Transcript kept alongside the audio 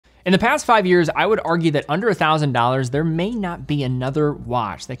In the past 5 years, I would argue that under $1,000, there may not be another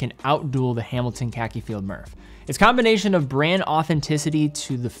watch that can outduel the Hamilton Khaki Filed Murph. Its combination of brand authenticity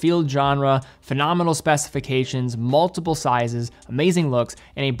to the field genre, phenomenal specifications, multiple sizes, amazing looks,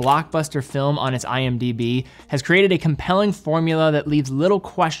 and a blockbuster film on its IMDb has created a compelling formula that leaves little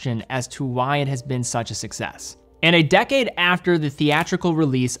question as to why it has been such a success. And a decade after the theatrical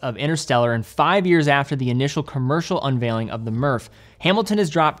release of Interstellar and 5 years after the initial commercial unveiling of the Murph, Hamilton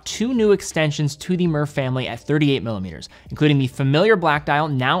has dropped 2 new extensions to the Murph family at 38mm, including the familiar black dial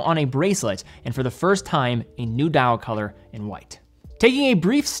now on a bracelet, and for the first time, a new dial color in white. Taking a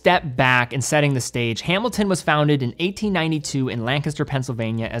brief step back and setting the stage, Hamilton was founded in 1892 in Lancaster,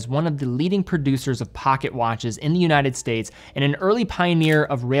 Pennsylvania as one of the leading producers of pocket watches in the United States and an early pioneer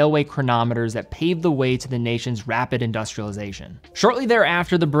of railway chronometers that paved the way to the nation's rapid industrialization. Shortly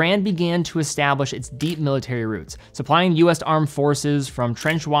thereafter, the brand began to establish its deep military roots, supplying U.S. Armed Forces from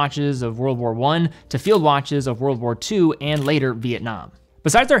trench watches of World War I to field watches of World War II and later Vietnam.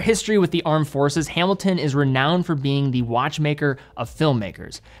 Besides their history with the armed forces, Hamilton is renowned for being the watchmaker of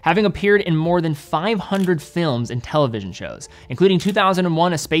filmmakers, having appeared in more than 500 films and television shows, including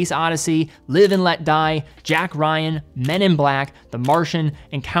 2001: A Space Odyssey, Live and Let Die, Jack Ryan, Men in Black, The Martian,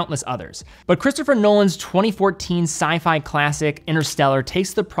 and countless others. But Christopher Nolan's 2014 sci-fi classic Interstellar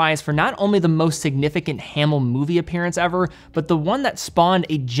takes the prize for not only the most significant Hamill movie appearance ever, but the one that spawned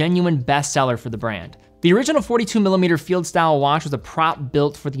a genuine bestseller for the brand. The original 42mm field style watch was a prop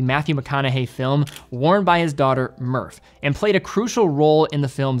built for the Matthew McConaughey film, worn by his daughter Murph, and played a crucial role in the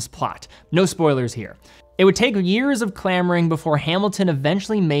film's plot. No spoilers here. It would take years of clamoring before Hamilton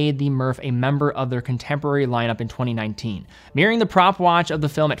eventually made the Murph a member of their contemporary lineup in 2019, mirroring the prop watch of the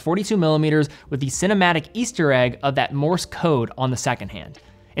film at 42mm with the cinematic Easter egg of that Morse code on the second hand.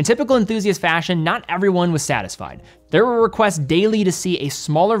 In typical enthusiast fashion, not everyone was satisfied. There were requests daily to see a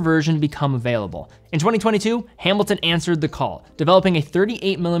smaller version become available. In 2022, Hamilton answered the call, developing a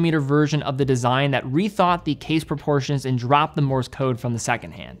 38mm version of the design that rethought the case proportions and dropped the Morse code from the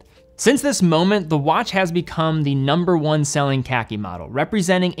second hand. Since this moment, the watch has become the #1 selling khaki model,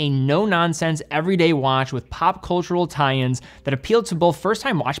 representing a no-nonsense everyday watch with pop cultural tie-ins that appeal to both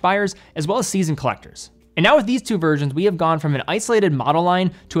first-time watch buyers as well as seasoned collectors. And now with these 2 versions, we have gone from an isolated model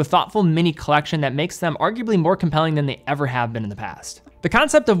line to a thoughtful mini collection that makes them arguably more compelling than they ever have been in the past. The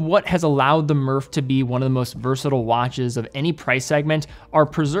concept of what has allowed the Murph to be one of the most versatile watches of any price segment are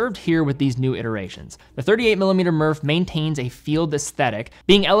preserved here with these new iterations. The 38mm Murph maintains a field aesthetic,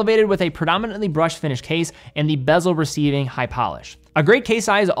 being elevated with a predominantly brushed finish case and the bezel receiving high polish. A great case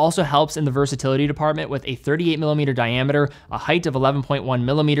size also helps in the versatility department with a 38mm diameter, a height of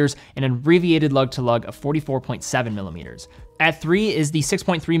 11.1mm, and an abbreviated lug-to-lug of 44.7mm. At 3 is the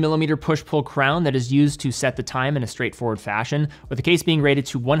 6.3mm push-pull crown that is used to set the time in a straightforward fashion, with the case being rated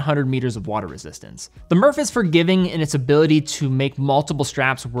to 100 meters of water resistance. The Murph is forgiving in its ability to make multiple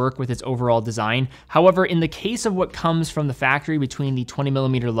straps work with its overall design. However, in the case of what comes from the factory between the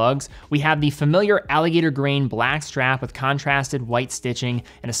 20mm lugs, we have the familiar alligator grain black strap with contrasted white stitching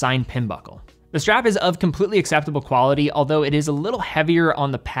and a signed pin buckle. The strap is of completely acceptable quality, although it is a little heavier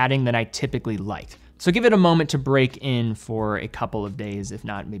on the padding than I typically like. So give it a moment to break in for a couple of days, if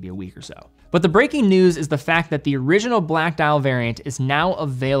not maybe a week or so. But the breaking news is the fact that the original black dial variant is now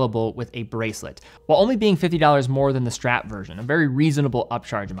available with a bracelet, while only being $50 more than the strap version, a very reasonable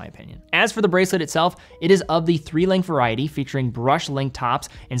upcharge in my opinion. As for the bracelet itself, it is of the 3-link variety, featuring brush link tops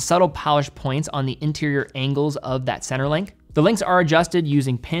and subtle polish points on the interior angles of that center link. The links are adjusted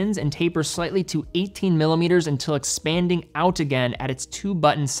using pins and taper slightly to 18mm until expanding out again at its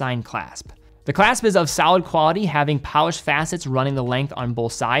 2-button sign clasp. The clasp is of solid quality, having polished facets running the length on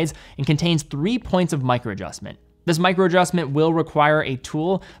both sides, and contains 3 points of micro adjustment. This micro adjustment will require a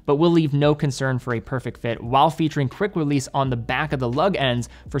tool, but will leave no concern for a perfect fit, while featuring quick release on the back of the lug ends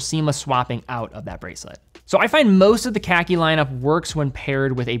for seamless swapping out of that bracelet. So I find most of the khaki lineup works when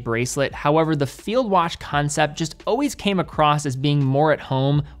paired with a bracelet. However, the field watch concept just always came across as being more at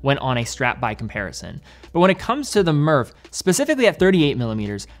home when on a strap by comparison. But when it comes to the Murph, specifically at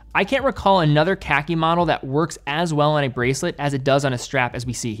 38mm, I can't recall another khaki model that works as well on a bracelet as it does on a strap as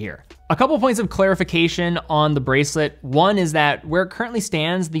we see here. A couple points of clarification on the bracelet. One is that where it currently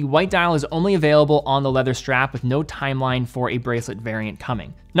stands, the white dial is only available on the leather strap with no timeline for a bracelet variant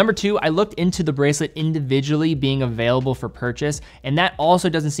coming. Number 2, I looked into the bracelet individually being available for purchase, and that also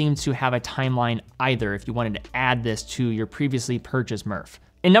doesn't seem to have a timeline either if you wanted to add this to your previously purchased Murph.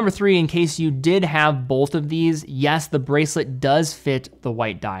 And number 3, in case you did have both of these, yes, the bracelet does fit the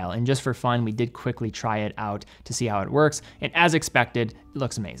white dial. And just for fun, we did quickly try it out to see how it works. And as expected, it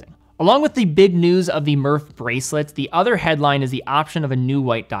looks amazing. Along with the big news of the Murph bracelets, the other headline is the option of a new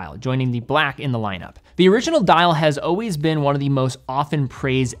white dial, joining the black in the lineup. The original dial has always been one of the most often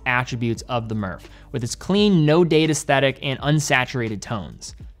praised attributes of the Murph, with its clean, no-date aesthetic and unsaturated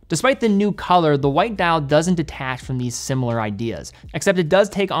tones. Despite the new color, the white dial doesn't detach from these similar ideas, except it does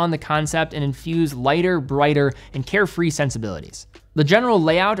take on the concept and infuse lighter, brighter, and carefree sensibilities. The general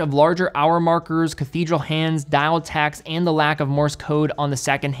layout of larger hour markers, cathedral hands, dial text, and the lack of Morse code on the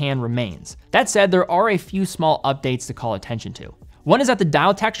second hand remains. That said, there are a few small updates to call attention to. One is that the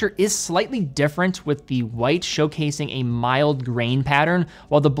dial texture is slightly different, with the white showcasing a mild grain pattern,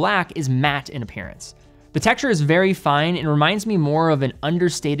 while the black is matte in appearance. The texture is very fine and reminds me more of an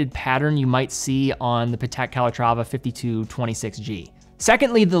understated pattern you might see on the Patek Calatrava 5226G.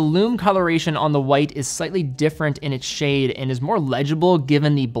 Secondly, the lume coloration on the white is slightly different in its shade and is more legible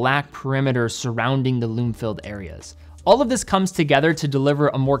given the black perimeter surrounding the lume-filled areas. All of this comes together to deliver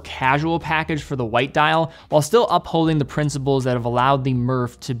a more casual package for the white dial, while still upholding the principles that have allowed the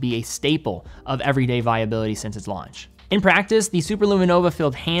Murph to be a staple of everyday viability since its launch. In practice, the Superluminova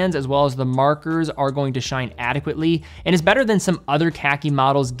filled hands as well as the markers are going to shine adequately, and is better than some other khaki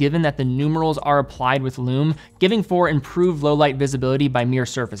models given that the numerals are applied with lume, giving for improved low light visibility by mere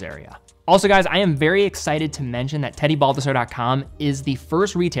surface area. Also guys, I am very excited to mention that TeddyBalthasar.com is the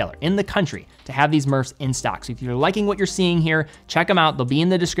first retailer in the country to have these Murphs in stock. So if you're liking what you're seeing here, check them out. They'll be in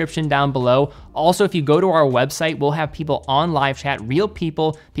the description down below. Also, if you go to our website, we'll have people on live chat, real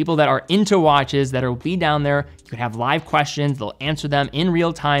people that are into watches that will be down there. You can have live questions. They'll answer them in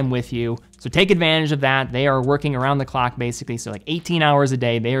real time with you. So take advantage of that. They are working around the clock basically. So like 18 hours a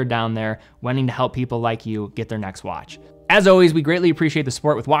day, they are down there wanting to help people like you get their next watch. As always, we greatly appreciate the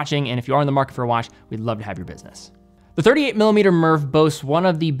support with watching, and if you are in the market for a watch, we'd love to have your business. The 38mm Murph boasts one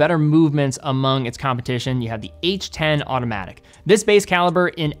of the better movements among its competition. You have the H10 automatic. This base caliber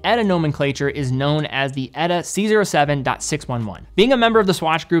in ETA nomenclature is known as the ETA C07.611. Being a member of the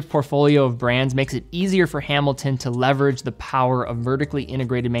Swatch Group's portfolio of brands makes it easier for Hamilton to leverage the power of vertically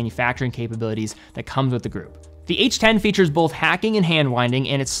integrated manufacturing capabilities that comes with the group. The H10 features both hacking and hand winding,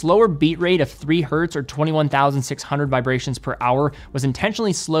 and its slower beat rate of 3 Hz or 21,600 vibrations per hour was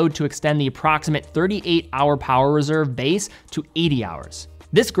intentionally slowed to extend the approximate 38-hour power reserve base to 80 hours.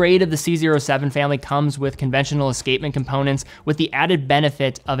 This grade of the C07 family comes with conventional escapement components with the added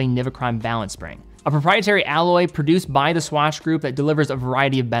benefit of a Nivacron balance spring, a proprietary alloy produced by the Swatch Group that delivers a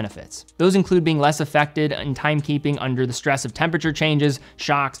variety of benefits. Those include being less affected in timekeeping under the stress of temperature changes,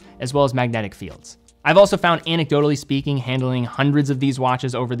 shocks, as well as magnetic fields. I've also found, anecdotally speaking, handling hundreds of these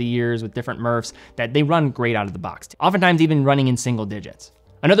watches over the years with different Murphs, that they run great out of the box, oftentimes even running in single digits.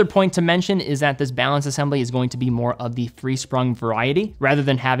 Another point to mention is that this balance assembly is going to be more of the free-sprung variety rather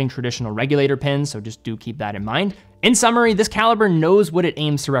than having traditional regulator pins, so just do keep that in mind. In summary, this caliber knows what it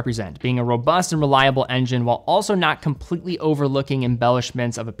aims to represent, being a robust and reliable engine while also not completely overlooking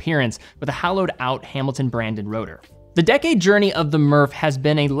embellishments of appearance with a hollowed out Hamilton branded rotor. The decade journey of the Murph has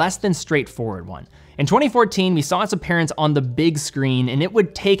been a less than straightforward one. In 2014, we saw its appearance on the big screen, and it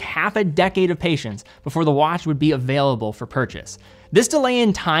would take half a decade of patience before the watch would be available for purchase. This delay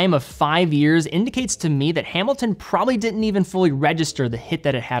in time of 5 years indicates to me that Hamilton probably didn't even fully register the hit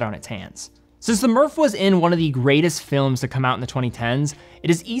that it had on its hands. Since the Murph was in one of the greatest films to come out in the 2010s, it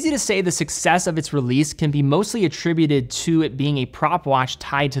is easy to say the success of its release can be mostly attributed to it being a prop watch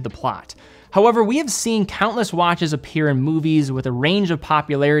tied to the plot. However, we have seen countless watches appear in movies with a range of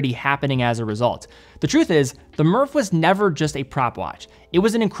popularity happening as a result. The truth is, the Murph was never just a prop watch. It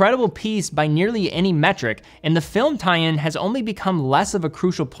was an incredible piece by nearly any metric, and the film tie-in has only become less of a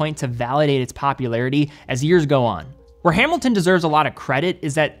crucial point to validate its popularity as years go on. Where Hamilton deserves a lot of credit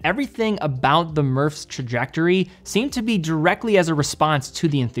is that everything about the Murph's trajectory seemed to be directly as a response to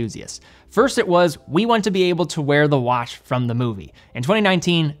the enthusiasts. First it was, we want to be able to wear the watch from the movie. In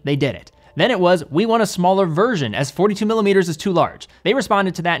 2019, they did it. Then it was, we want a smaller version as 42mm is too large. They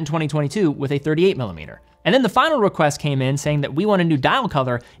responded to that in 2022 with a 38mm. And then the final request came in saying that we want a new dial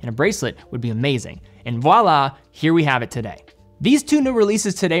color and a bracelet would be amazing. And voila, here we have it today. These two new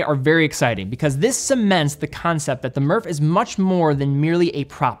releases today are very exciting because this cements the concept that the Murph is much more than merely a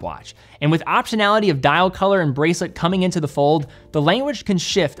prop watch. And with optionality of dial color and bracelet coming into the fold, the language can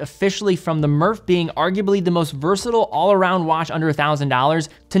shift officially from the Murph being arguably the most versatile all-around watch under $1,000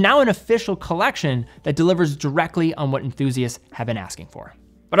 to now an official collection that delivers directly on what enthusiasts have been asking for.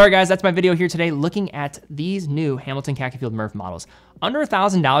 But all right guys, that's my video here today looking at these new Hamilton Khaki Filed Murph models. Under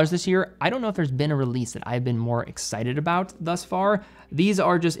 $1,000 this year, I don't know if there's been a release that I've been more excited about thus far. These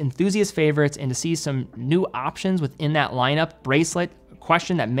are just enthusiast favorites, and to see some new options within that lineup, bracelet, a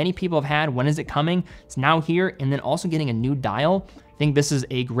question that many people have had, when is it coming? It's now here, and then also getting a new dial. I think this is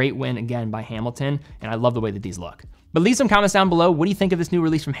a great win again by Hamilton, and I love the way that these look. But leave some comments down below. What do you think of this new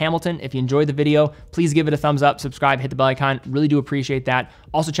release from Hamilton? If you enjoyed the video, please give it a thumbs up, subscribe, hit the bell icon. Really do appreciate that.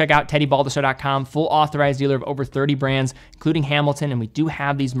 Also check out TeddyBalderStore.com, full authorized dealer of over 30 brands, including Hamilton, and we do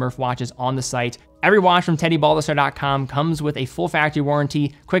have these Murph watches on the site. Every watch from TeddyBalderStore.com comes with a full factory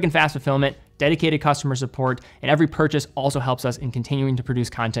warranty, quick and fast fulfillment, dedicated customer support, and every purchase also helps us in continuing to produce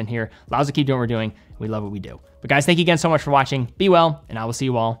content here. Allows us to keep doing what we're doing. We love what we do. But guys, thank you again so much for watching. Be well, and I will see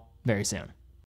you all very soon.